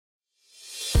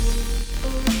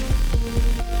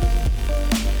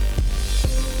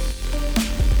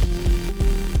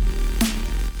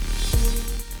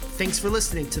Thanks for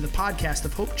listening to the podcast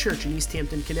of Hope Church in East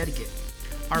Hampton, Connecticut.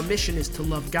 Our mission is to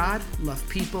love God, love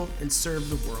people, and serve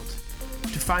the world.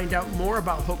 To find out more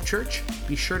about Hope Church,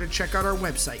 be sure to check out our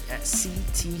website at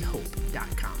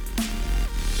cthope.com.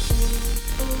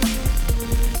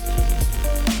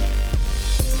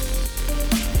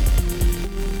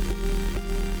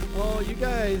 Oh, you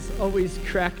guys always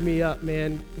crack me up,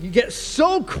 man. You get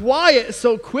so quiet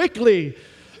so quickly.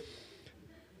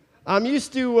 I'm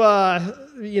used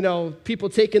to, people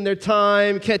taking their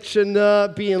time, catching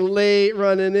up, being late,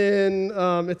 running in.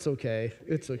 It's okay.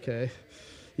 It's okay.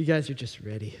 You guys are just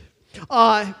ready.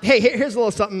 Hey, here's a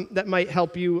little something that might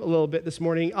help you a little bit this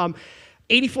morning.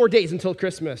 84 days until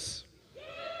Christmas.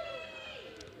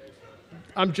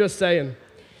 I'm just saying.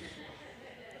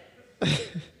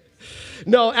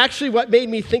 No, actually, what made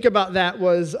me think about that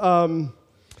was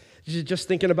just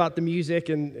thinking about the music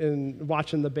and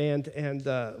watching the band. And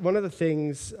one of the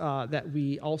things that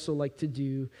we also like to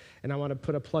do, and I want to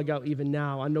put a plug out even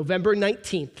now, on November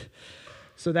 19th,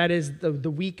 so that is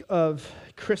the week of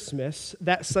Christmas,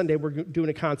 that Sunday we're doing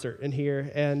a concert in here.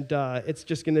 And it's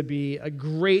just going to be a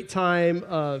great time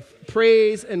of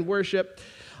praise and worship.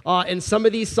 And some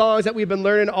of these songs that we've been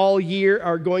learning all year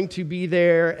are going to be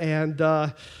there.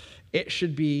 And it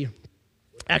should be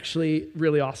actually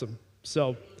really awesome.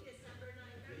 So,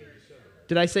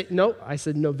 did I say, no, I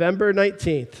said November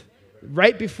 19th,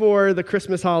 right before the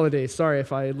Christmas holidays. Sorry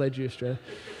if I led you astray.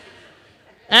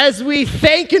 As we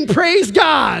thank and praise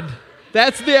God.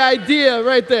 That's the idea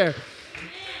right there.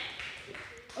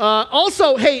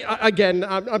 Also, hey, again,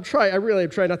 I really am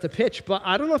trying not to pitch, but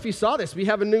I don't know if you saw this. We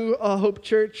have a new Hope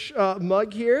Church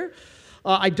mug here.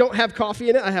 I don't have coffee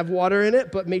in it. I have water in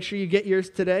it, but make sure you get yours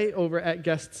today over at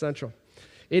Guest Central.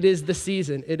 It is the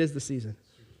season. It is the season.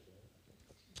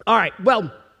 All right,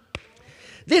 well,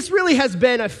 this really has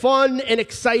been a fun and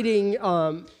exciting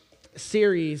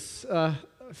series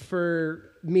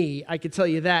for me, I could tell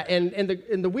you that.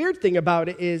 And the weird thing about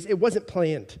it is it wasn't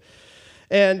planned.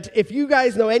 And if you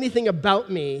guys know anything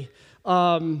about me,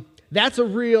 that's a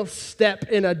real step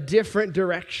in a different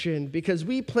direction because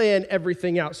we plan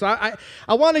everything out. So I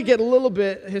want to get a little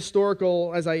bit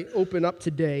historical as I open up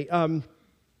today.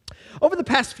 Over the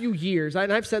past few years,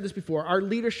 and I've said this before, our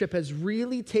leadership has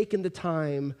really taken the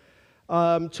time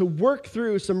to work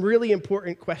through some really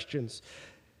important questions.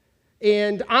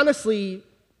 And honestly,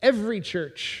 every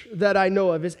church that I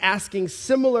know of is asking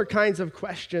similar kinds of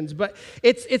questions. But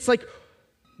it's like,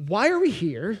 why are we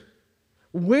here?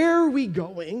 Where are we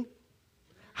going?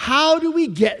 How do we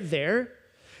get there?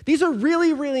 These are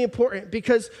really, really important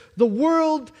because the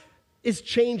world is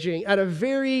changing at a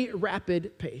very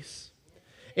rapid pace.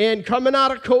 And coming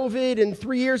out of COVID and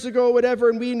 3 years ago, whatever,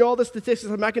 and we know all the statistics,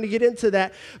 I'm not going to get into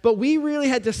that, but we really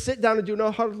had to sit down and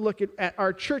know how to look at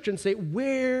our church and say,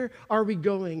 where are we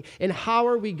going and how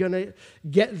are we going to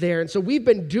get there? And so we've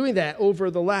been doing that over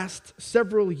the last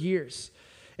several years,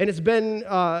 and it's been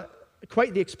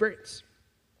quite the experience.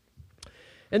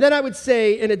 And then I would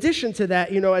say, in addition to that,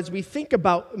 as we think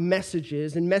about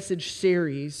messages and message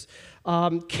series,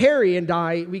 Carrie and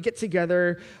I, we get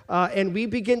together and we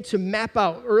begin to map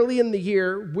out early in the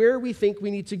year where we think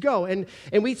we need to go. And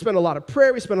we spend a lot of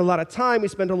prayer, we spend a lot of time, we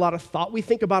spend a lot of thought, we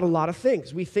think about a lot of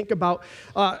things. We think about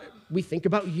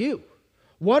you.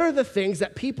 What are the things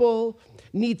that people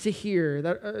need to hear,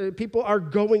 that people are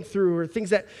going through, or things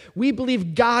that we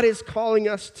believe God is calling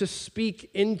us to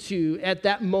speak into at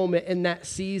that moment in that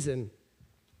season?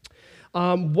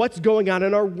 What's going on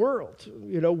in our world?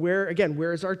 Where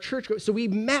is our church going? So we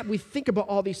think about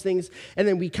all these things, and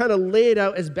then we kind of lay it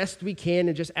out as best we can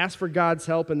and just ask for God's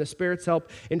help and the Spirit's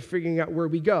help in figuring out where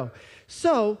we go.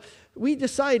 So we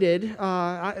decided,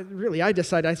 I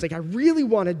really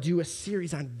want to do a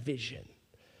series on vision.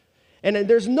 And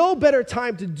there's no better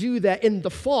time to do that in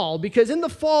the fall, because in the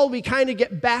fall, we kind of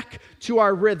get back to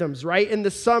our rhythms, right? In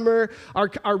the summer,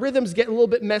 our rhythms get a little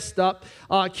bit messed up.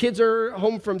 Kids are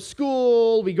home from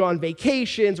school. We go on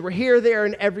vacations. We're here, there,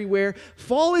 and everywhere.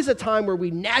 Fall is a time where we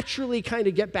naturally kind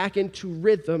of get back into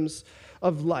rhythms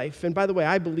of life. And by the way,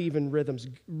 I believe in rhythms.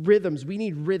 We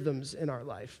need rhythms in our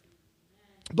life.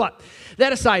 But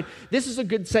that aside, this is a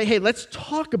good say, hey, let's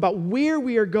talk about where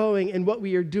we are going and what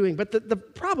we are doing. But the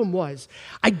problem was,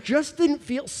 I just didn't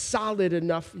feel solid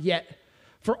enough yet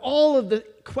for all of the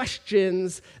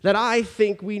questions that I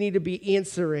think we need to be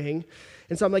answering.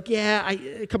 And so I'm like,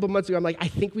 a couple of months ago, I'm like, I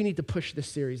think we need to push this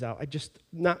series out.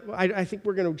 I think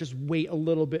we're going to just wait a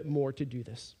little bit more to do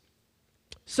this.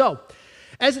 So,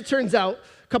 as it turns out,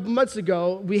 a couple months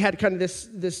ago, we had kind of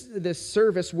this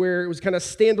service where it was kind of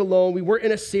standalone. We weren't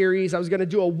in a series. I was going to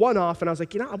do a one-off, and I was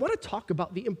like, I want to talk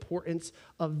about the importance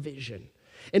of vision.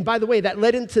 And by the way, that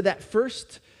led into that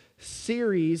first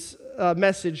series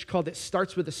message called It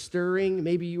Starts With a Stirring.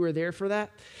 Maybe you were there for that.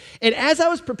 And as I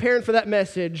was preparing for that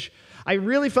message, I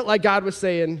really felt like God was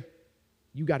saying,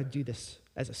 you got to do this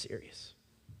as a series.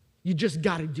 You just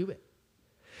got to do it.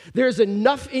 There's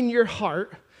enough in your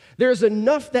heart. There's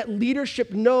enough that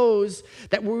leadership knows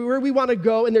that where we want to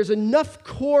go, and there's enough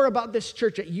core about this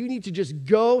church that you need to just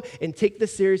go and take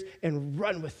this series and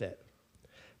run with it.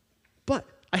 But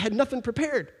I had nothing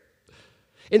prepared.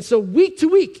 And so week to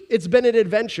week, it's been an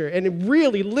adventure. And it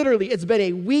really, literally, it's been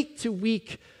a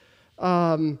week-to-week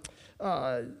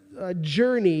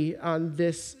journey on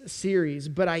this series.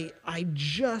 But I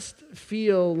just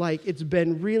feel like it's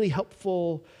been really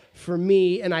helpful for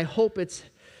me, and I hope it's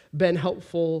been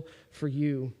helpful for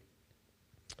you.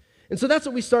 And so that's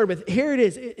what we started with. Here it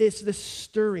is. It's the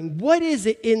stirring. What is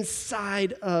it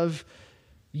inside of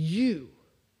you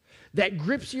that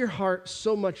grips your heart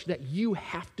so much that you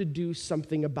have to do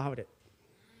something about it?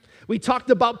 We talked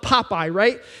about Popeye,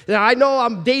 right? Now, I know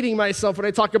I'm dating myself when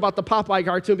I talk about the Popeye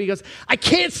cartoon because I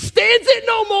can't stand it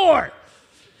no more.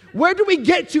 Where do we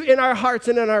get to in our hearts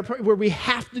and in our where we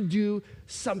have to do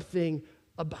something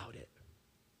about it?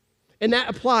 And that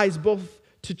applies both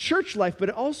to church life, but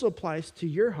it also applies to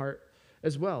your heart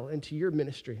as well and to your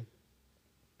ministry.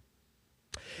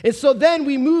 And so then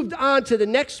we moved on to the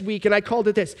next week, and I called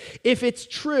it this: if it's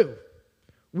true,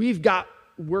 we've got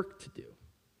work to do.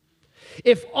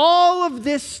 If all of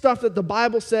this stuff that the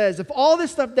Bible says, if all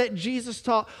this stuff that Jesus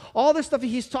taught, all this stuff that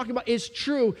he's talking about is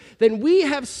true, then we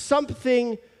have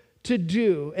something to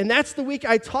do. And that's the week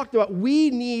I talked about.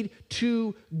 We need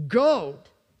to go.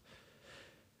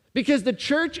 Because the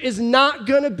church is not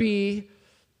going to be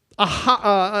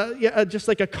just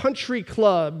like a country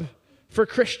club for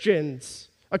Christians,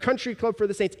 a country club for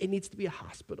the saints. It needs to be a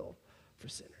hospital for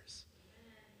sinners.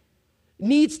 It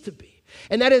needs to be.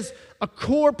 And that is a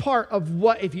core part of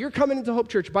what, if you're coming into Hope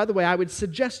Church, by the way, I would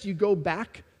suggest you go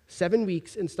back 7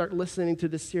 weeks and start listening to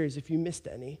this series if you missed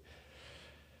any.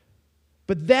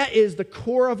 But that is the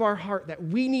core of our heart, that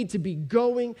we need to be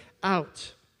going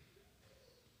out.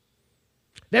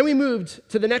 Then we moved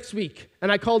to the next week, and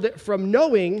I called it From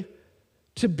Knowing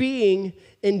to Being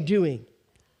and Doing.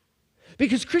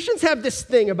 Because Christians have this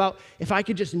thing about, if I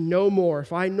could just know more,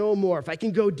 if I know more, if I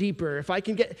can go deeper, if I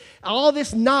can get, all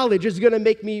this knowledge is going to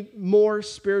make me more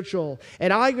spiritual.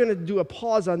 And I'm going to do a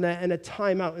pause on that and a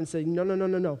time out and say,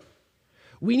 no.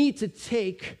 We need to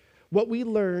take what we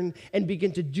learn and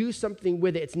begin to do something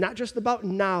with it. It's not just about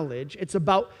knowledge. It's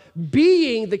about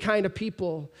being the kind of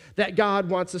people that God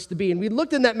wants us to be. And we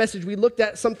looked in that message, we looked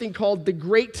at something called the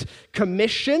Great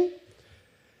Commission.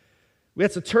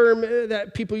 That's a term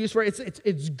that people use for it.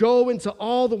 It's go into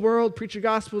all the world, preach the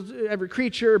gospel to every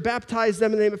creature, baptize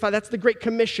them in the name of the Father. That's the Great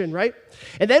Commission, right?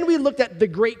 And then we looked at the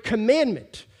Great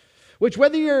Commandment, which,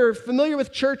 whether you're familiar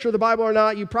with church or the Bible or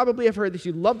not, you probably have heard this.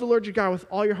 You love the Lord your God with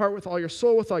all your heart, with all your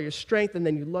soul, with all your strength, and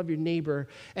then you love your neighbor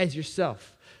as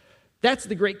yourself. That's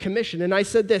the Great Commission. And I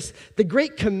said this: the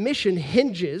Great Commission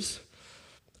hinges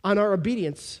on our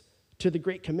obedience to the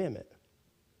Great Commandment.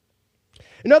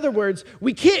 In other words,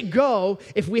 we can't go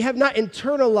if we have not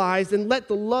internalized and let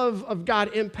the love of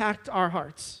God impact our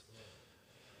hearts.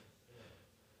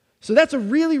 So that's a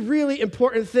really, really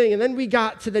important thing. And then we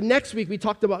got to the next week, we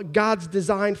talked about God's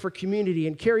design for community.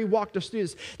 And Carrie walked us through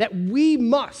this, that we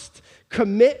must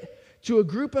commit to a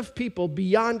group of people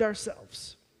beyond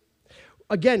ourselves.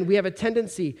 Again, we have a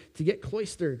tendency to get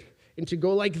cloistered and to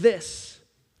go like this.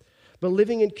 But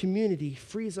living in community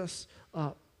frees us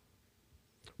up.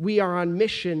 We are on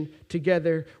mission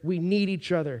together. We need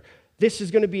each other. This is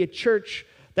going to be a church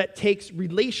that takes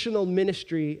relational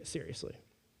ministry seriously.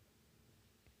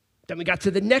 Then we got to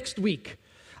the next week.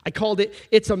 I called it,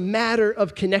 It's a Matter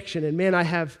of Connection. And man, I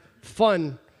have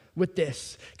fun with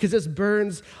this because this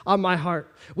burns on my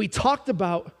heart. We talked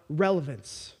about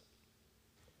relevance.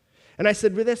 And I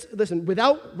said, listen,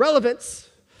 without relevance,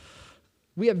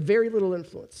 we have very little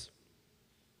influence.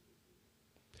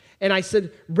 And I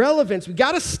said, relevance, we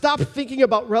got to stop thinking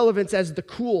about relevance as the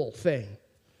cool thing.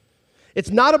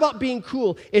 It's not about being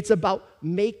cool. It's about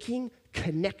making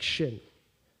connection.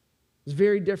 It's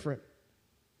very different.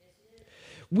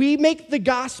 We make the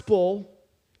gospel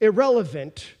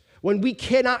irrelevant when we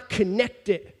cannot connect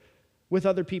it with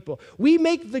other people. We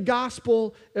make the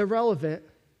gospel irrelevant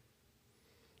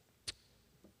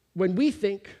when we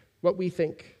think what we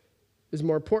think is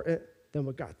more important than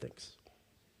what God thinks.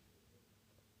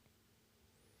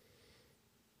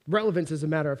 Relevance is a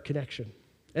matter of connection.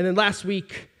 And then last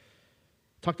week,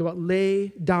 talked about lay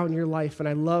down your life, and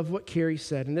I love what Carrie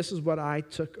said, and this is what I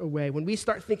took away. When we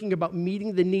start thinking about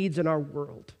meeting the needs in our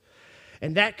world,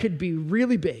 And that could be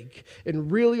really big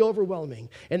and really overwhelming.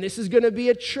 And this is going to be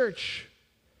a church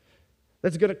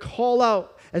that's going to call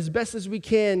out as best as we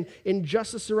can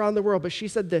injustice around the world. But she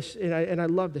said this, and I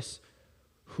love this.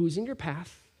 Who's in your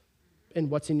path and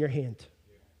what's in your hand?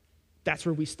 That's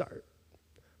where we start.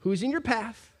 Who's in your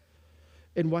path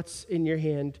and what's in your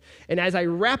hand? And as I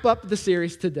wrap up the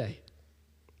series today,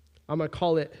 I'm going to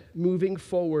call it Moving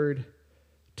Forward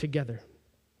Together.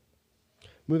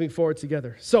 Moving forward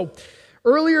together. So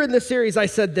earlier in the series, I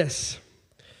said this.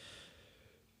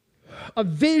 A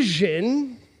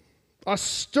vision, a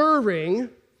stirring,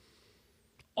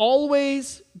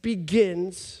 always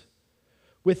begins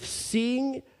with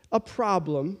seeing a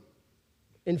problem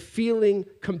and feeling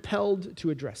compelled to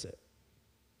address it.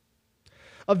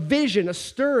 A vision, a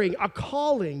stirring, a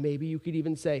calling, maybe you could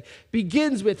even say,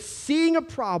 begins with seeing a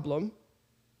problem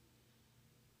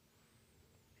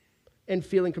and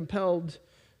feeling compelled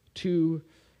to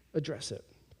address it.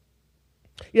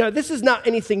 You know, this is not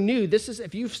anything new. This is,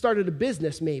 if you've started a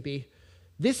business maybe,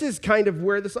 this is kind of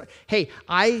where this, hey,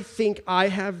 I think I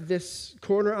have this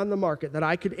corner on the market that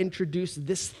I could introduce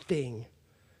this thing.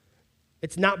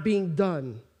 It's not being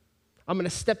done. I'm going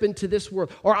to step into this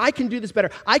world. Or I can do this better.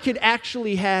 I could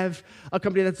actually have a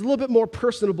company that's a little bit more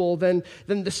personable than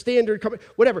the standard company,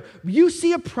 whatever. You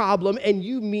see a problem and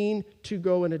you mean to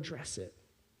go and address it.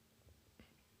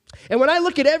 And when I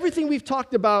look at everything we've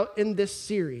talked about in this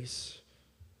series,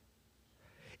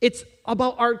 it's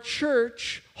about our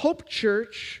church, Hope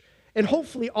Church, and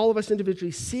hopefully all of us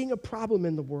individually seeing a problem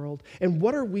in the world, and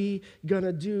what are we going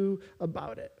to do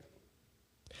about it?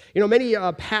 You know, many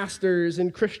pastors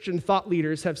and Christian thought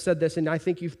leaders have said this, and I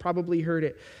think you've probably heard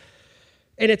it.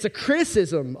 And it's a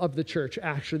criticism of the church,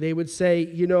 actually. They would say,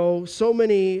 you know, so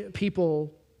many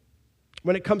people,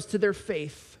 when it comes to their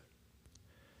faith,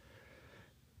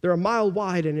 they're a mile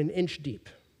wide and an inch deep.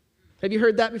 Have you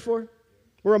heard that before?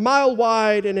 We're a mile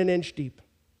wide and an inch deep.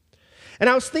 And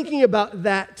I was thinking about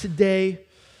that today.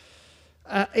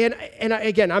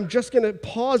 Again, I'm just going to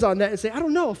pause on that and say, I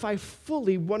don't know if I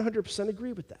fully 100%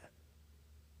 agree with that.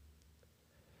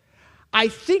 I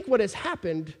think what has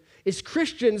happened is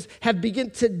Christians have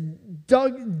begun to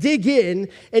dig in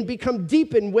and become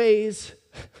deep in ways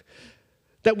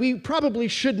that we probably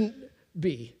shouldn't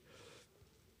be.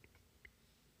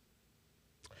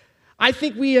 I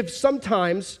think we have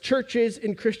sometimes, churches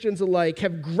and Christians alike,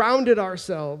 have grounded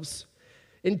ourselves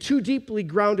and too deeply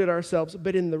grounded ourselves,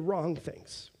 but in the wrong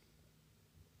things.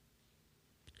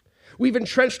 We've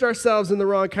entrenched ourselves in the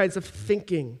wrong kinds of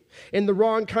thinking, in the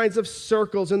wrong kinds of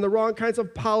circles, in the wrong kinds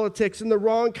of politics, in the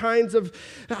wrong kinds of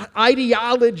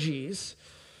ideologies.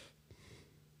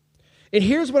 And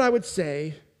here's what I would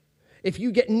say, if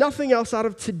you get nothing else out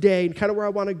of today, and kind of where I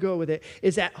want to go with it,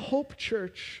 is at Hope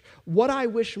Church, what I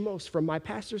wish most from my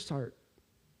pastor's heart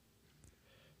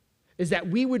is that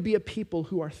we would be a people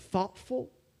who are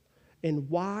thoughtful and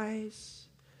wise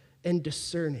and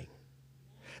discerning.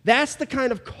 That's the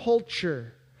kind of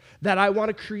culture that I want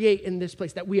to create in this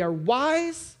place, that we are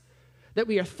wise, that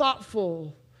we are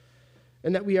thoughtful,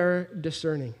 and that we are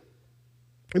discerning.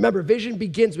 Remember, vision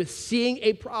begins with seeing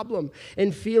a problem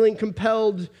and feeling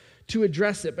compelled to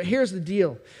address it. But here's the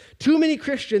deal. Too many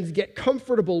Christians get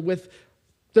comfortable with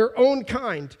their own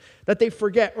kind that they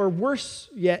forget, or worse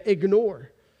yet,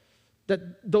 ignore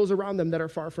those around them that are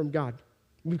far from God.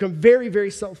 We become very,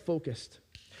 very self-focused.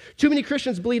 Too many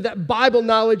Christians believe that Bible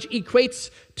knowledge equates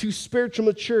to spiritual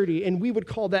maturity, and we would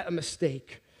call that a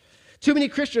mistake. Too many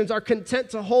Christians are content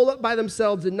to hold up by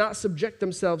themselves and not subject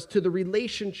themselves to the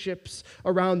relationships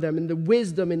around them and the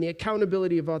wisdom and the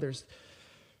accountability of others.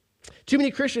 Too many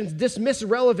Christians dismiss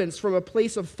relevance from a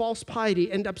place of false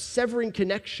piety, end up severing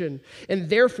connection, and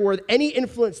therefore any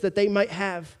influence that they might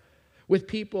have with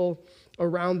people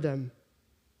around them.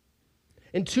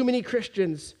 And too many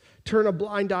Christians turn a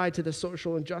blind eye to the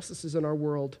social injustices in our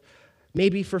world,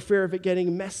 maybe for fear of it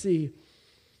getting messy,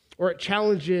 or it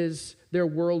challenges their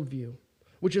worldview,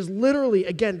 which is literally,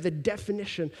 again, the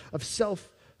definition of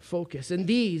self-focus. And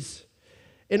these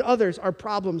and others are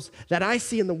problems that I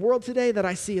see in the world today, that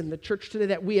I see in the church today,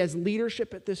 that we as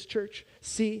leadership at this church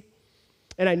see.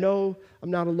 And I know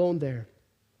I'm not alone there.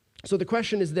 So the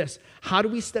question is this: how do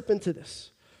we step into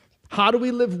this? How do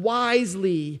we live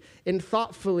wisely and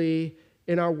thoughtfully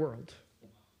in our world?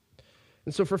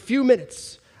 And so for a few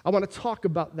minutes, I want to talk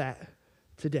about that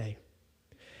today.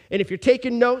 And if you're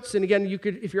taking notes, and again,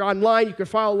 if you're online, you can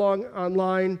follow along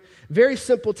online. Very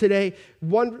simple today.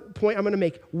 One point I'm going to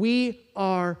make: we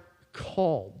are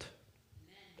called.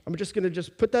 I'm just going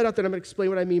to put that out there, and I'm going to explain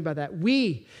what I mean by that.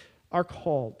 We are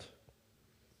called.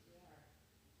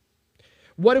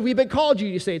 What have we been called,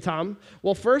 you say, Tom?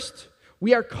 Well, first,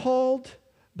 we are called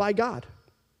by God.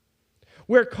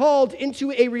 We're called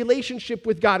into a relationship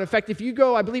with God. In fact, if you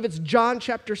go, I believe it's John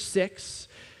chapter 6,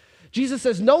 Jesus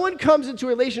says, no one comes into a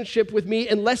relationship with me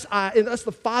unless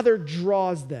the Father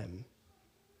draws them.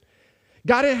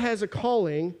 God has a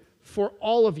calling for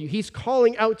all of you. He's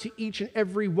calling out to each and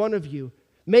every one of you.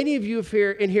 Many of you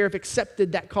in here have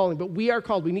accepted that calling, but we are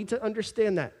called. We need to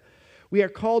understand that. We are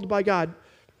called by God.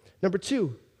 Number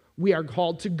 2, we are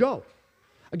called to go.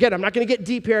 Again, I'm not going to get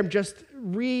deep here. I'm just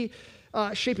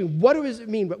reshaping. What does it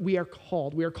mean? But we are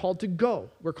called. We are called to go.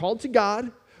 We're called to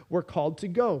God. We're called to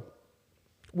go.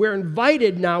 We're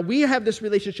invited now. We have this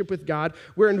relationship with God.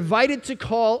 We're invited to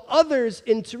call others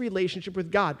into relationship with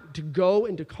God, to go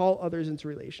and to call others into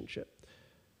relationship.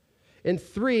 And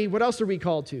 3, what else are we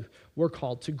called to? We're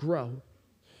called to grow.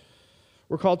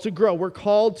 We're called to grow. We're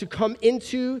called to come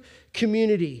into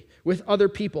community with other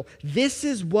people. This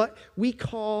is what we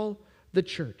call the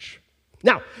church.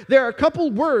 Now, there are a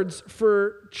couple words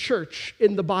for church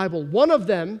in the Bible. One of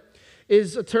them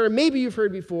is a term maybe you've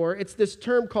heard before. It's this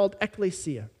term called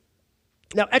ekklesia.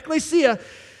 Now, ekklesia,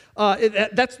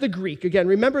 that's the Greek. Again,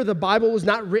 remember the Bible was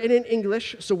not written in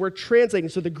English, so we're translating.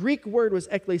 So the Greek word was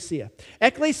ekklesia.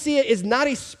 Ekklesia is not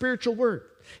a spiritual word.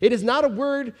 It is not a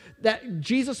word that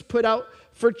Jesus put out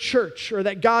for church or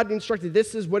that God instructed.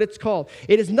 This is what it's called.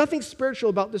 It is nothing spiritual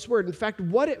about this word. In fact,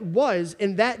 what it was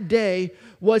in that day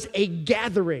was a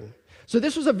gathering. So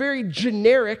this was a very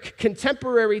generic,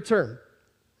 contemporary term.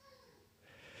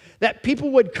 That people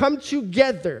would come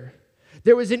together.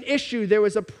 There was an issue, there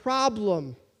was a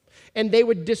problem, and they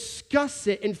would discuss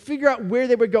it and figure out where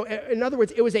they would go. In other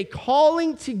words, it was a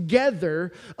calling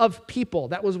together of people.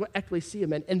 That was what ekklesia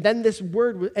meant. And then this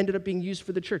word ended up being used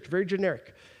for the church, very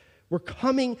generic. We're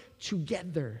coming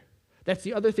together. That's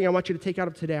the other thing I want you to take out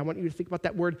of today. I want you to think about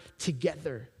that word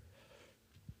together.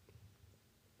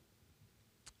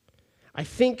 I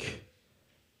think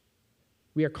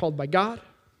we are called by God.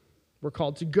 We're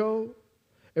called to go,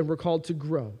 and we're called to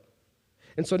grow.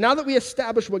 And so now that we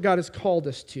establish what God has called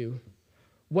us to,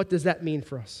 what does that mean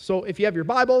for us? So if you have your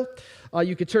Bible,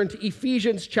 you could turn to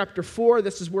Ephesians chapter 4.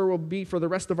 This is where we'll be for the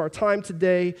rest of our time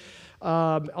today.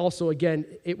 Also, again,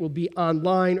 it will be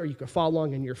online, or you can follow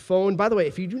along on your phone. By the way,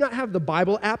 if you do not have the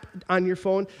Bible app on your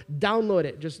phone, download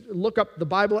it. Just look up the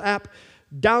Bible app,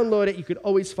 download it. You could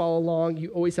always follow along. You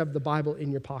always have the Bible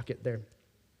in your pocket there.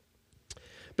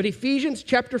 But Ephesians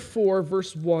chapter 4,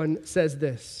 verse 1 says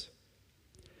this: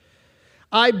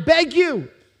 I beg you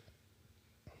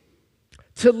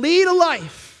to lead a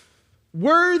life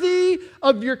worthy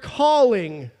of your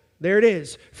calling. There it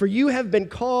is. For you have been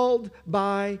called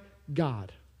by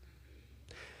God.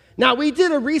 Now, we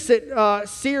did a recent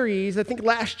series, I think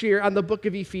last year, on the book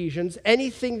of Ephesians.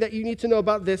 Anything that you need to know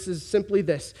about this is simply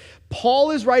this.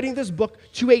 Paul is writing this book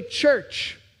to a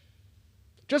church.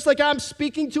 Just like I'm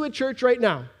speaking to a church right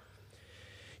now.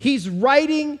 He's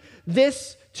writing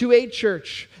this to a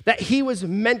church that he was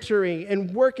mentoring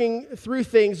and working through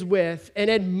things with and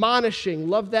admonishing.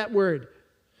 Love that word.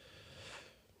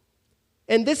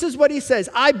 And this is what he says: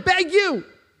 I beg you,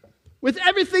 with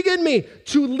everything in me,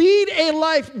 to lead a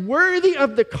life worthy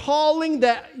of the calling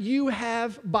that you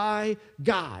have by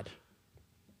God.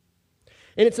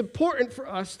 And it's important for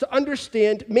us to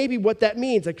understand maybe what that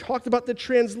means. I talked about the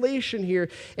translation here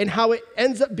and how it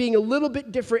ends up being a little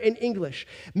bit different in English.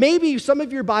 Maybe some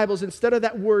of your Bibles, instead of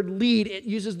that word lead, it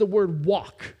uses the word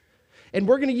walk. And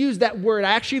we're going to use that word.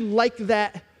 I actually like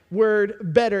that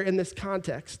word better in this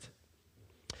context.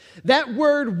 That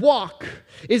word walk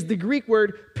is the Greek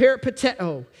word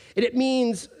peripateo. And it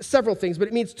means several things, but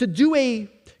it means to do a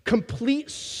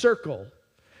complete circle.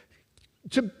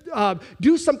 To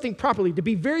do something properly, to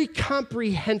be very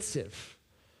comprehensive.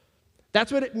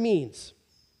 That's what it means.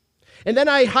 And then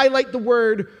I highlight the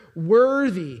word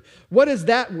worthy. What is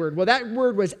that word? Well, that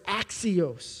word was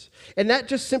axios. And that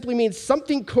just simply means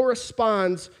something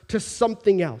corresponds to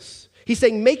something else. He's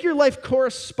saying, make your life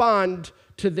correspond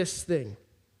to this thing.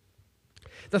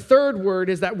 The third word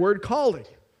is that word calling.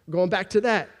 Going back to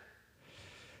that.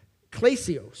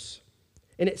 Klesios.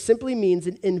 And it simply means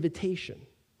an invitation.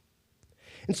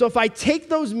 And so if I take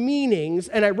those meanings,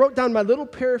 and I wrote down my little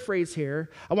paraphrase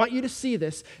here, I want you to see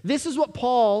this. This is what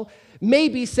Paul may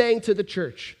be saying to the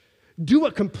church. Do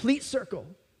a complete circle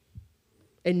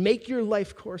and make your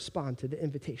life correspond to the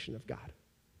invitation of God.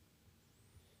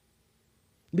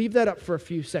 Leave that up for a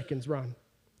few seconds, Ron.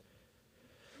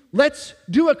 Let's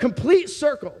do a complete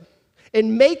circle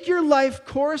and make your life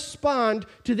correspond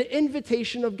to the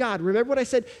invitation of God. Remember what I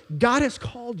said? God has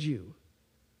called you.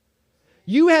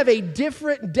 You have a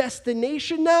different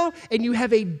destination now, and you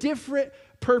have a different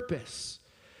purpose.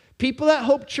 People at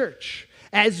Hope Church,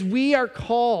 As we are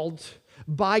called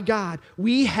by God,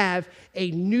 we have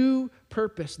a new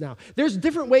purpose now. There's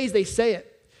different ways they say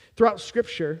it throughout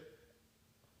Scripture,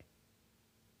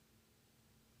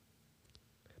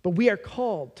 but we are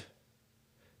called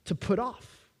to put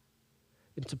off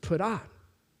and to put on.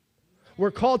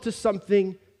 We're called to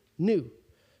something new.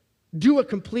 Do a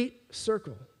complete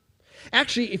circle.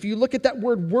 Actually, if you look at that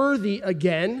word worthy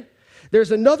again,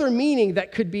 there's another meaning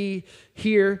that could be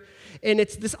here, and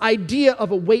it's this idea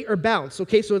of a weight or bounce.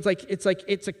 Okay, so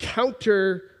it's a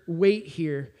counter weight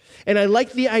here. And I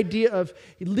like the idea of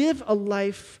live a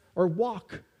life or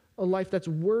walk a life that's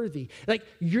worthy. Like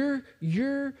your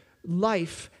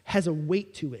life has a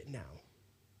weight to it now.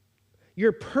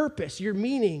 Your purpose, your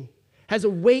meaning has a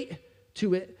weight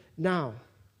to it now.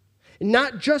 And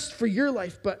not just for your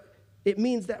life, but it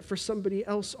means that for somebody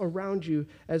else around you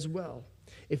as well.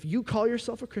 If you call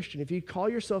yourself a Christian, if you call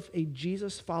yourself a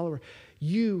Jesus follower,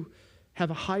 you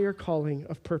have a higher calling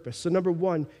of purpose. So number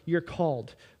one, you're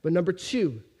called. But number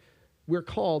two, we're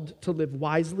called to live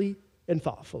wisely and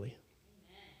thoughtfully.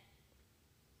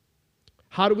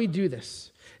 How do we do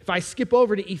this? If I skip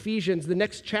over to Ephesians, the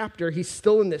next chapter, he's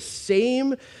still in this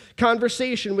same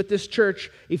conversation with this church.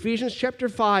 Ephesians chapter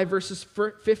 5, verses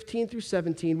 15 through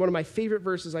 17, one of my favorite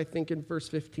verses, I think, in verse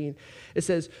 15. It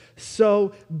says,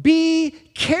 "So be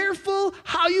careful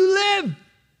how you live.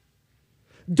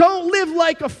 Don't live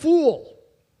like a fool.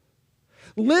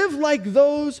 Live like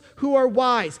those who are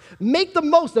wise. Make the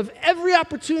most of every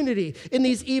opportunity in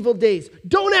these evil days.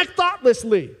 Don't act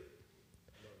thoughtlessly,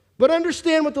 but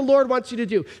understand what the Lord wants you to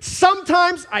do."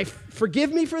 Sometimes,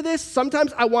 forgive me for this,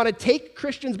 sometimes I want to take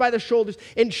Christians by the shoulders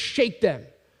and shake them.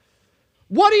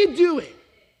 What are you doing?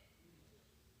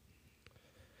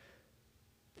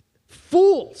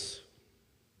 Fools.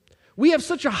 We have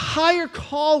such a higher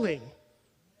calling.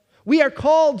 We are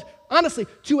called, honestly,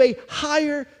 to a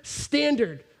higher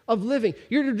standard of living.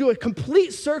 You're to do a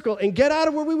complete circle and get out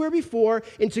of where we were before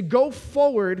and to go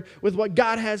forward with what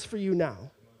God has for you now.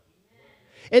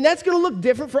 And that's going to look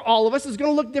different for all of us. It's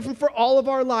going to look different for all of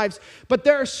our lives. But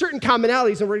there are certain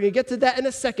commonalities, and we're going to get to that in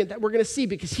a second, that we're going to see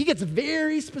because he gets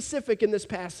very specific in this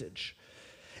passage.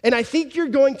 And I think you're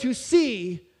going to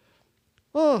see,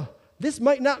 this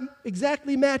might not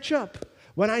exactly match up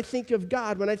when I think of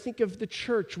God, when I think of the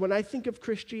church, when I think of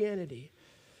Christianity.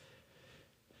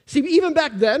 See, even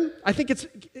back then, I think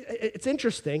it's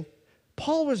interesting.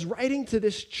 Paul was writing to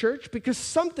this church because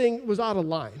something was out of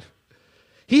line.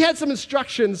 He had some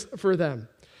instructions for them.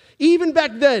 Even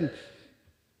back then,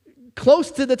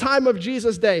 close to the time of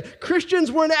Jesus' day,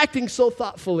 Christians weren't acting so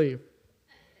thoughtfully.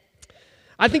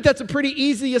 I think that's a pretty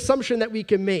easy assumption that we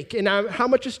can make. And how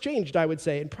much has changed, I would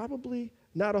say, and probably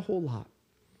not a whole lot.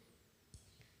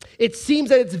 It seems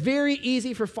that it's very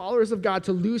easy for followers of God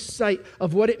to lose sight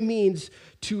of what it means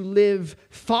to live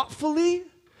thoughtfully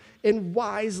and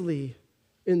wisely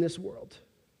in this world.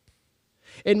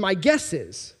 And my guess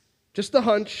is, just a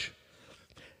hunch,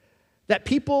 that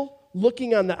people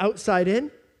looking on the outside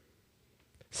in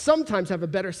sometimes have a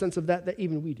better sense of that than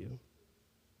even we do.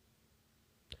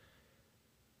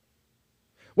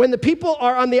 When the people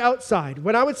are on the outside,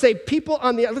 when I would say people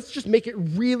on the, let's just make it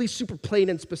really super plain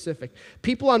and specific.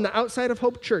 People on the outside of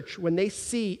Hope Church, when they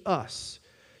see us,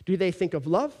 do they think of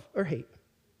love or hate?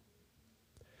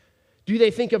 Do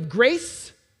they think of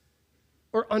grace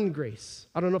or ungrace?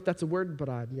 I don't know if that's a word, but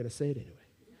I'm going to say it anyway.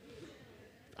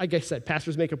 Like I said,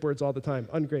 pastors make up words all the time.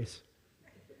 Ungrace.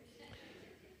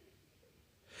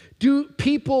 Do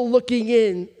people looking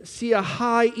in see a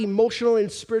high emotional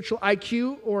and spiritual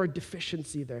IQ or a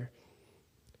deficiency there?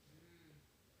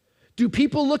 Do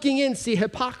people looking in see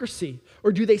hypocrisy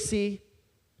or do they see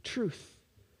truth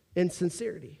and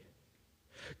sincerity?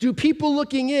 Do people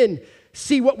looking in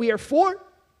see what we are for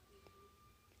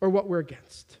or what we're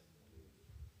against?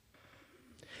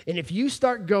 And if you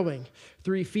start going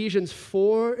through Ephesians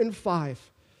 4 and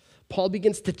 5, Paul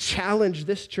begins to challenge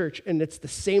this church, and it's the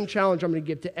same challenge I'm going to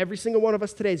give to every single one of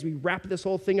us today as we wrap this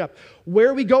whole thing up. Where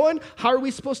are we going? How are we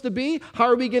supposed to be? How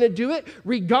are we going to do it?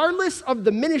 Regardless of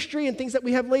the ministry and things that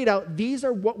we have laid out, these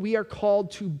are what we are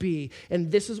called to be,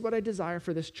 and this is what I desire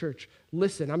for this church.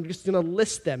 Listen, I'm just going to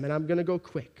list them, and I'm going to go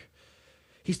quick.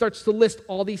 He starts to list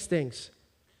all these things.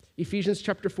 Ephesians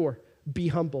chapter 4, be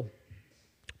humble,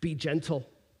 be gentle,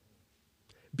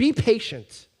 be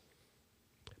patient,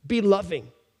 be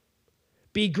loving,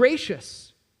 be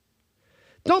gracious.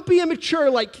 Don't be immature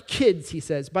like kids, he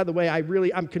says. By the way,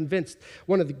 I'm convinced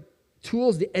one of the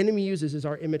tools the enemy uses is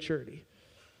our immaturity.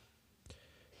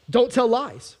 Don't tell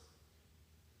lies.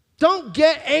 Don't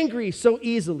get angry so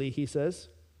easily, he says.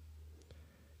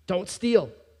 Don't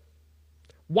steal.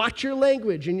 Watch your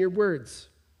language and your words.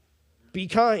 Be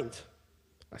kind.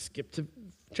 I skipped to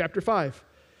chapter 5.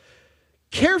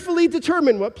 Carefully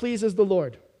determine what pleases the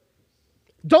Lord.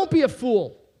 Don't be a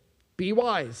fool. Be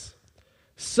wise.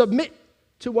 Submit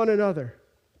to one another.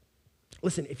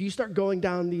 Listen, if you start going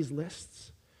down these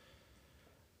lists,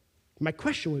 my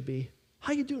question would be,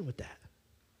 how are you doing with that?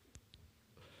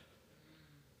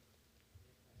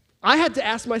 I had to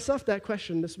ask myself that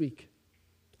question this week.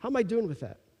 How am I doing with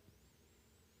that?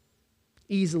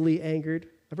 Easily angered.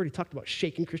 I've already talked about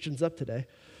shaking Christians up today.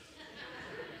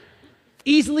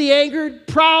 Easily angered,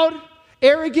 proud,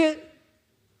 arrogant.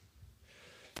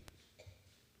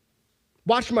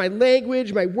 Watch my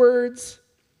language, my words.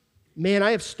 Man,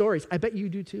 I have stories. I bet you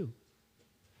do too.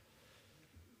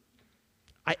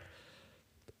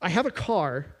 I have a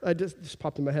car. Just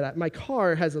popped in my head. My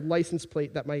car has a license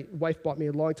plate that my wife bought me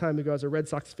a long time ago as a Red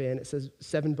Sox fan. It says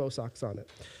 7 Bo Sox on it,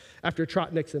 after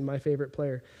Trot Nixon, my favorite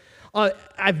player.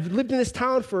 I've lived in this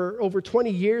town for over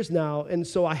 20 years now, and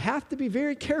so I have to be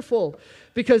very careful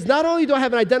because not only do I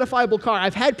have an identifiable car,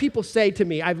 I've had people say to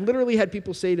me, I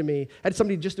had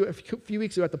somebody just do it a few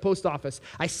weeks ago at the post office,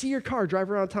 I see your car drive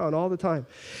around town all the time.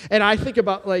 And I think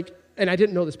about and I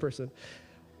didn't know this person,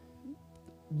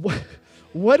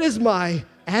 what is my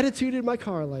attitude in my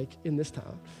car like in this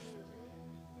town?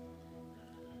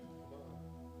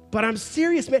 But I'm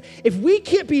serious, man. If we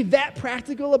can't be that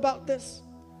practical about this,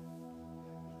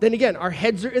 then again, our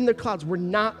heads are in the clouds. We're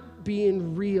not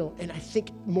being real. And I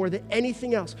think more than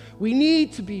anything else, we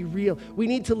need to be real. We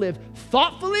need to live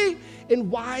thoughtfully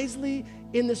and wisely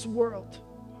in this world.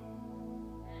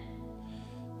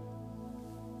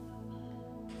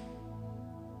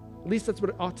 At least that's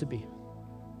what it ought to be.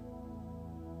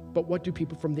 But what do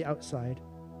people from the outside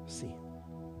see?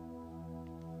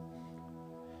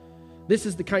 This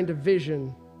is the kind of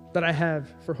vision that I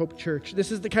have for Hope Church.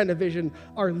 This is the kind of vision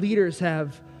our leaders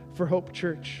have for Hope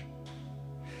Church.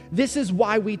 This is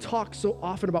why we talk so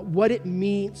often about what it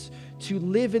means to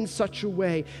live in such a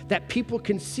way that people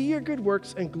can see your good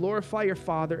works and glorify your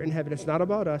Father in heaven. It's not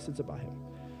about us, it's about Him.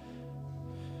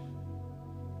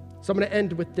 So I'm going to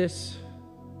end with this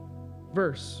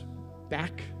verse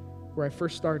back where I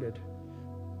first started.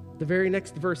 The very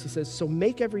next verse, he says, so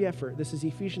make every effort. This is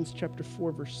Ephesians chapter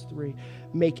 4, verse 3.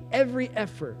 Make every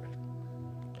effort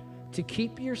to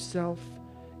keep yourself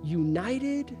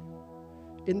united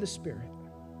in the Spirit,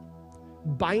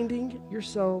 binding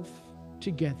yourself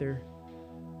together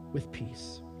with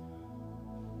peace.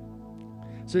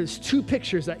 So there's 2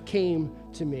 pictures that came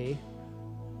to me.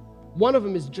 One of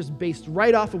them is just based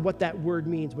right off of what that word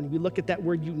means. When we look at that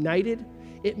word united,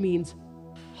 it means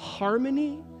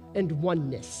harmony and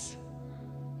oneness.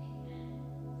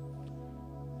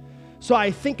 So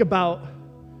I think about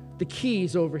the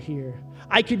keys over here.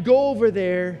 I could go over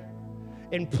there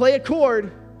and play a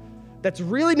chord that's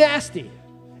really nasty,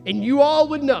 and you all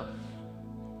would know.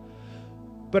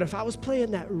 But if I was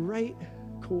playing that right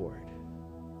chord,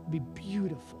 it'd be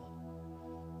beautiful.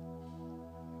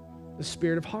 The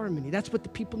spirit of harmony. That's what the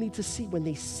people need to see when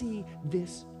they see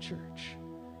this church.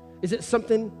 Is it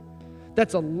something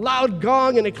that's a loud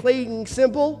gong and a clanging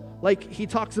cymbal, like he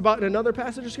talks about in another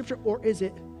passage of Scripture, or is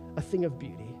it a thing of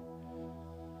beauty?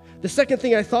 The second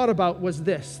thing I thought about was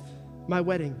this, my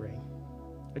wedding ring.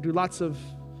 I do lots of,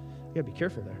 you gotta be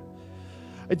careful there.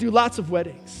 I do lots of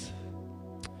weddings.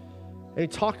 And I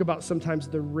talk about sometimes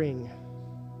the ring,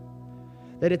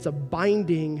 that it's a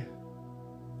binding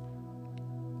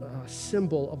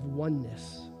symbol of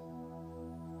oneness,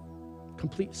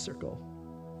 complete circle,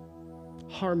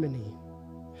 harmony.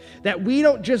 That we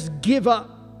don't just give up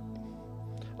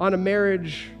on a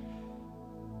marriage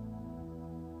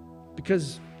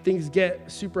because things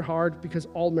get super hard, because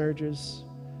all marriages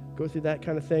go through that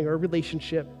kind of thing, or a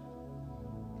relationship.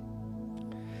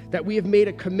 That we have made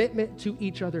a commitment to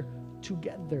each other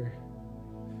together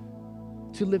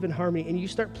to live in harmony. And you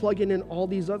start plugging in all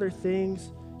these other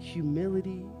things,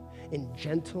 humility and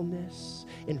gentleness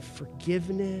and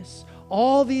forgiveness,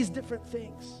 all these different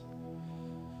things.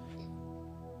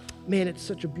 Man, it's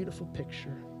such a beautiful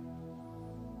picture.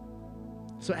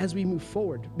 So as we move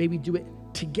forward, may we do it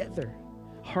together,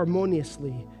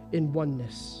 harmoniously in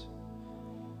oneness.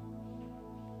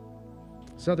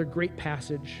 It's another great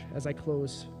passage as I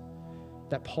close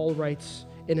that Paul writes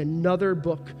in another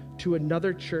book to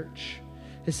another church.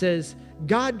 It says,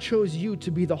 God chose you to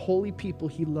be the holy people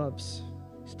He loves.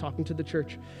 He's talking to the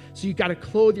church. So you got to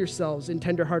clothe yourselves in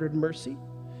tenderhearted mercy,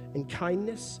 in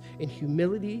kindness, in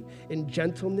humility, in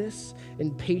gentleness,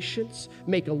 in patience.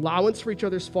 Make allowance for each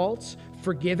other's faults.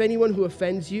 Forgive anyone who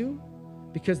offends you,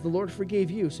 because the Lord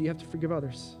forgave you, so you have to forgive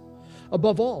others.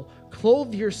 Above all,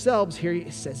 clothe yourselves, here he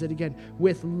says it again,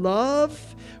 with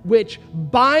love, which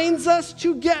binds us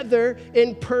together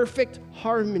in perfect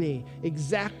harmony.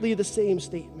 Exactly the same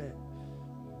statement.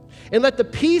 And let the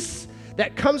peace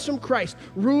that comes from Christ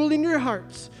rule in your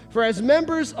hearts. For as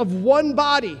members of one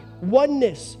body,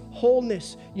 oneness,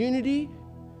 wholeness, unity,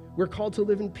 we're called to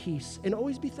live in peace and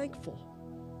always be thankful.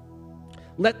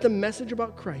 Let the message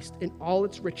about Christ in all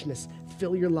its richness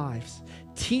fill your lives.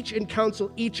 Teach and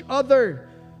counsel each other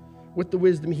with the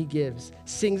wisdom he gives.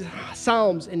 Sing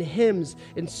psalms and hymns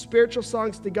and spiritual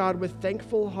songs to God with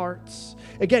thankful hearts.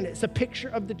 Again, it's a picture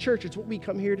of the church. It's what we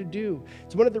come here to do.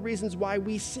 It's one of the reasons why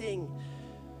we sing.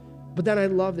 But then I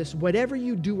love this. Whatever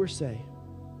you do or say,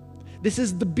 this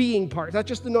is the being part. It's not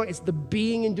just the knowing, it's the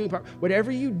being and doing part.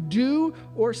 Whatever you do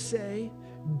or say,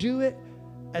 do it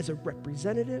as a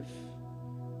representative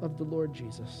of the Lord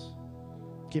Jesus,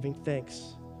 giving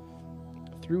thanks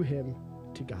through him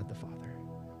to God the Father.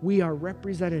 We are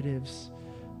representatives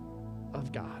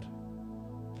of God.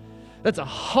 That's a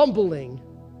humbling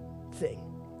thing.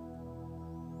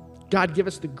 God give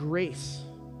us the grace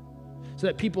so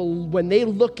that people, when they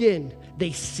look in,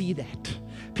 they see that.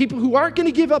 People who aren't going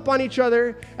to give up on each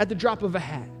other at the drop of a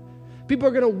hat. People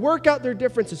are going to work out their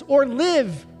differences or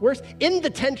live, worse, in the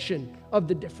tension of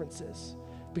the differences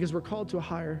because we're called to a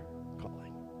higher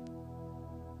calling.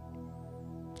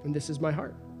 And this is my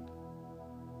heart.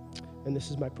 And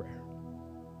this is my prayer.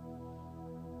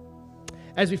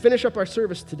 As we finish up our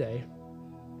service today,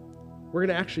 we're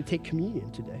going to actually take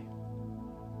communion today.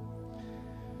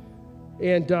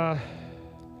 And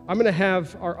I'm going to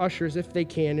have our ushers, if they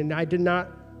can, and I did not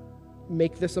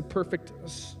make this a perfect,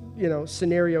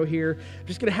 scenario here. I'm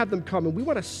just going to have them come, and we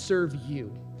want to serve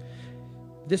you.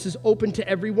 This is open to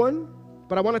everyone,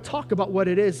 but I want to talk about what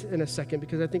it is in a second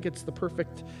because I think it's the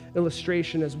perfect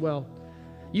illustration as well.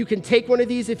 You can take one of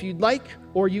these if you'd like,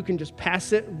 or you can just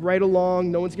pass it right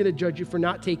along. No one's going to judge you for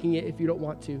not taking it if you don't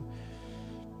want to.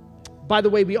 By the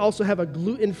way, we also have a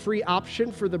gluten-free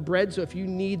option for the bread, so if you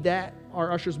need that,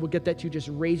 our ushers will get that to you. Just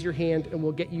raise your hand, and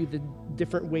we'll get you the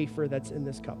different wafer that's in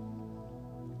this cup.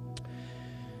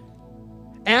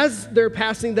 As they're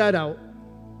passing that out,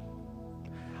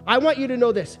 I want you to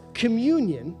know this.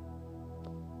 Communion,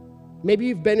 maybe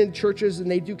you've been in churches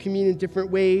and they do communion different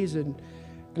ways and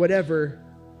whatever,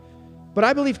 but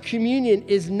I believe communion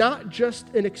is not just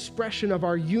an expression of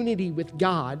our unity with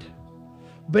God,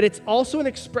 but it's also an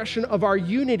expression of our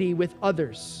unity with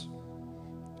others.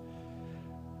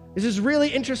 This is really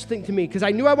interesting to me because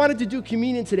I knew I wanted to do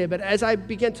communion today, but as I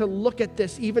began to look at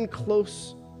this even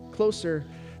closer,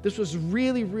 this was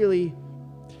really, really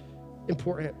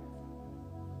important.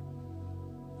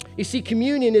 You see,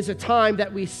 communion is a time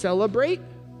that we celebrate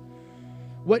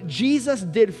what Jesus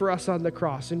did for us on the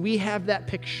cross, and we have that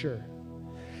picture.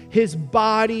 His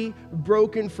body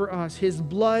broken for us, his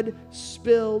blood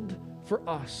spilled for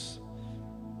us.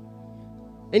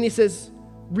 And he says,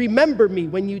 remember me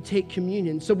when you take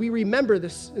communion. So we remember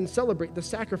this and celebrate the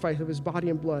sacrifice of his body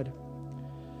and blood.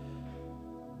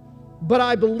 But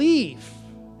I believe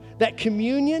that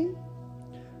communion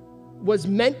was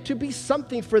meant to be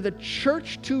something for the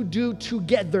church to do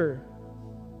together.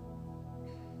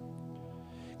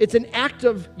 It's an act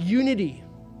of unity.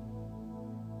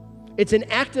 It's an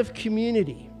act of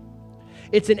community.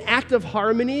 It's an act of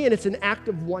harmony, and it's an act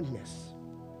of oneness.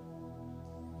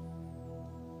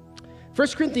 1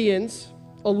 Corinthians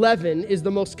 11 is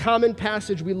the most common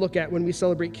passage we look at when we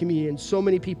celebrate communion. So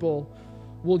many people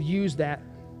will use that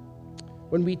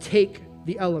when we take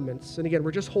the elements. And again,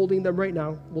 we're just holding them right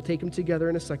now. We'll take them together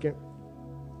in a second.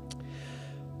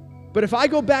 But if I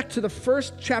go back to the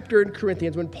first chapter in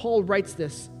Corinthians, when Paul writes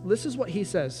this is what he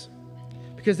says.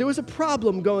 Because there was a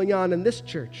problem going on in this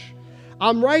church.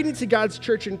 I'm writing to God's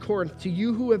church in Corinth, to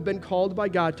you who have been called by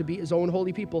God to be his own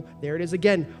holy people. There it is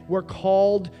again. We're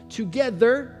called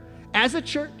together as a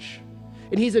church.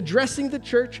 And he's addressing the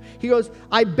church. He goes,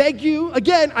 I beg you,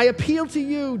 again, I appeal to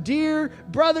you, dear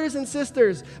brothers and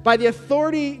sisters, by the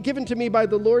authority given to me by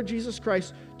the Lord Jesus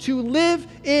Christ, to live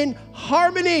in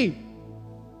harmony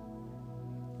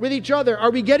with each other.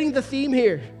 Are we getting the theme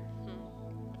here?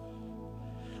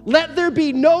 Let there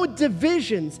be no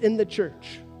divisions in the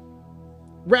church.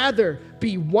 Rather,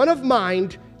 be one of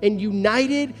mind and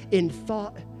united in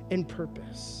thought and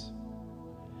purpose.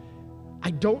 I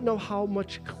don't know how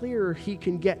much clearer he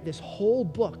can get. This whole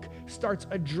book starts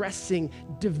addressing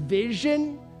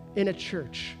division in a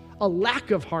church, a lack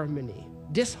of harmony,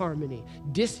 disharmony,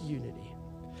 disunity.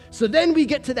 So then we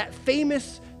get to that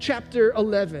famous chapter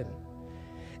 11,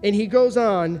 and he goes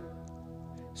on,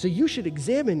 so you should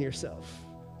examine yourself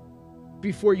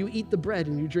before you eat the bread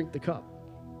and you drink the cup.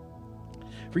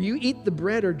 For you eat the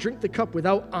bread or drink the cup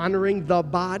without honoring the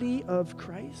body of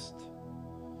Christ,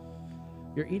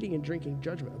 you're eating and drinking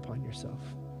judgment upon yourself.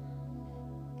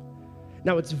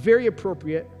 Now, it's very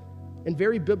appropriate and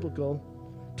very biblical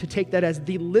to take that as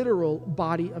the literal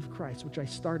body of Christ, which I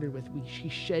started with. He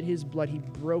shed his blood. He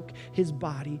broke his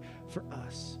body for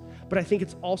us. But I think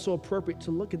it's also appropriate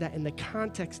to look at that in the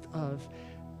context of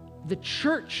the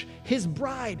church, his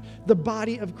bride, the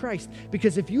body of Christ.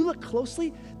 Because if you look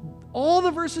closely, all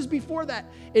the verses before that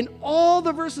and all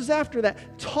the verses after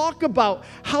that talk about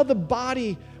how the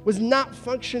body was not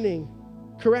functioning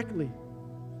correctly,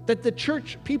 that the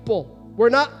church people were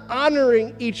not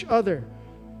honoring each other,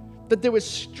 that there was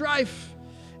strife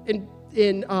and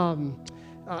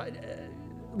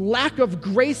lack of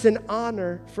grace and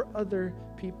honor for other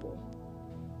people.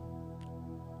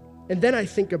 And then I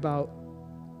think about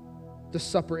the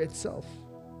supper itself,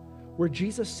 where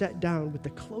Jesus sat down with the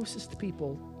closest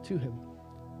people to him.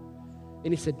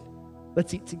 And he said,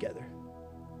 let's eat together.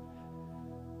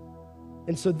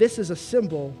 And so this is a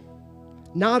symbol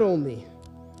not only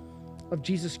of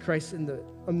Jesus Christ and the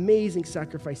amazing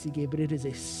sacrifice he gave, but it is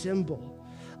a symbol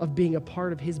of being a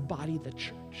part of his body, the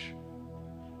church.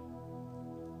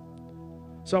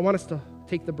 So I want us to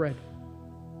take the bread.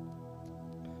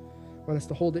 I want us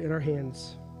to hold it in our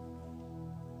hands.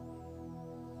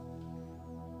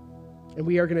 And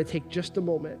we are going to take just a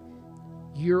moment,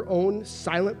 your own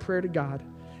silent prayer to God,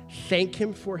 thank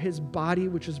him for his body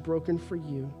which was broken for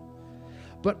you,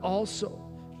 but also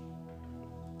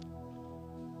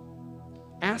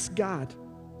ask God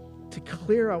to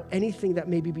clear out anything that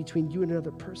may be between you and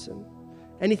another person,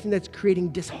 anything that's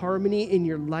creating disharmony in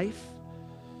your life.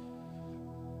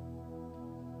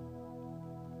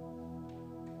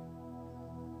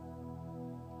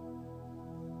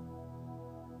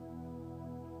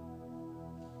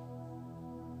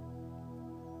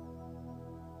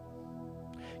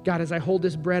 God, as I hold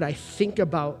this bread, I think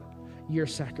about your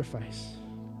sacrifice.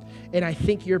 And I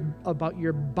think about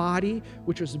your body,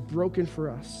 which was broken for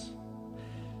us.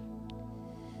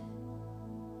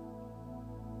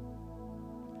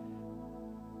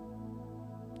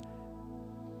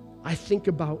 I think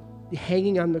about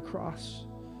hanging on the cross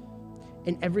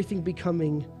and everything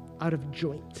becoming out of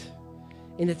joint.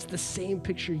 And it's the same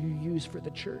picture you use for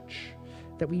the church,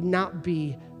 that we not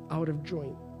be out of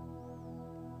joint.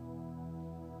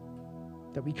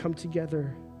 That we come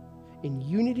together in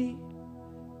unity,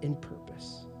 in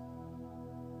purpose.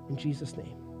 In Jesus'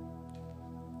 name,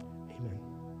 amen.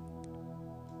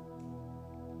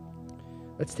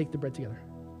 Let's take the bread together.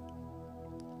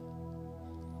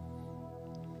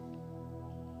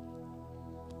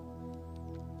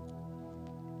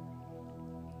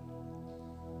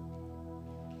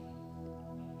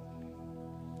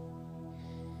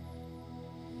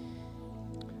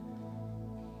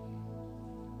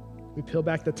 We peel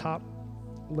back the top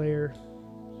layer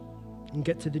and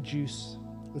get to the juice.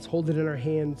 Let's hold it in our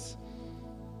hands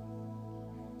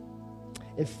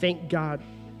and thank God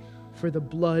for the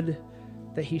blood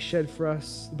that he shed for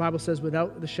us. The Bible says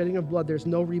without the shedding of blood, there's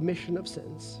no remission of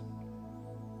sins.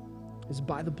 It's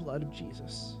by the blood of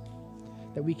Jesus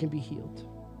that we can be healed.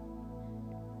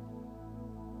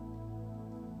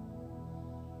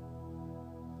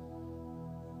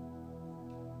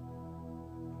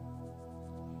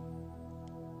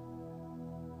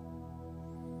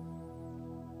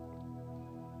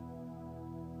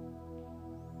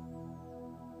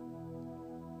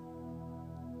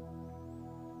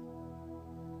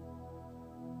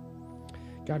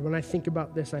 God, when I think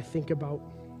about this, I think about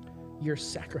your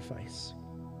sacrifice.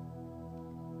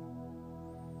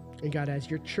 And God, as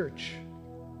your church,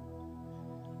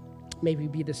 may we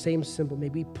be the same symbol. May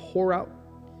we pour out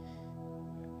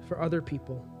for other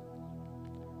people.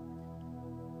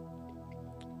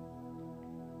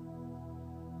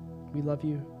 We love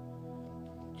you.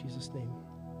 In Jesus' name.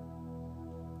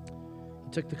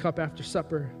 He took the cup after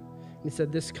supper, and he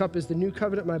said, "This cup is the new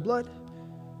covenant, my blood.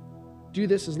 Do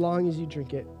this as long as you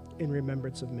drink it in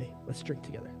remembrance of me." Let's drink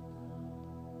together.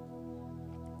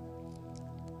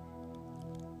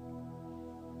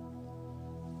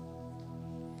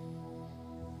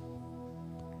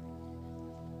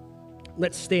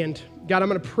 Let's stand. God, I'm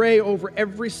going to pray over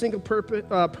every single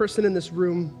person in this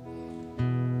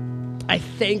room. I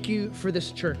thank you for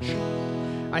this church.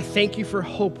 I thank you for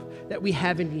hope that we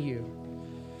have in you.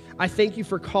 I thank you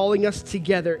for calling us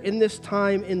together in this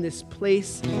time, in this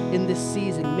place, in this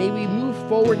season. May we move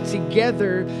forward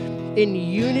together in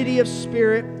unity of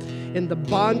spirit, in the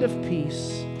bond of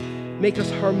peace. Make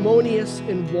us harmonious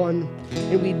in one.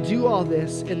 And we do all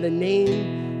this in the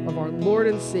name of our Lord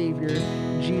and Savior,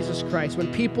 Jesus Christ.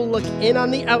 When people look in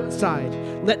on the outside,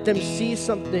 let them see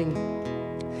something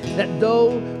that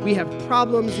though we have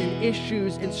problems and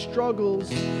issues and struggles,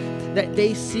 that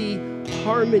they see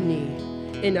harmony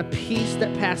and a peace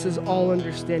that passes all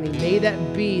understanding. May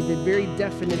that be the very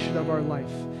definition of our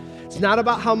life. It's not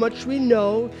about how much we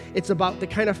know. It's about the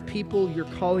kind of people you're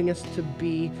calling us to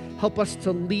be. Help us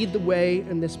to lead the way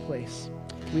in this place.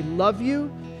 We love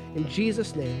you. In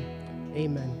Jesus' name,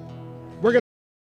 amen.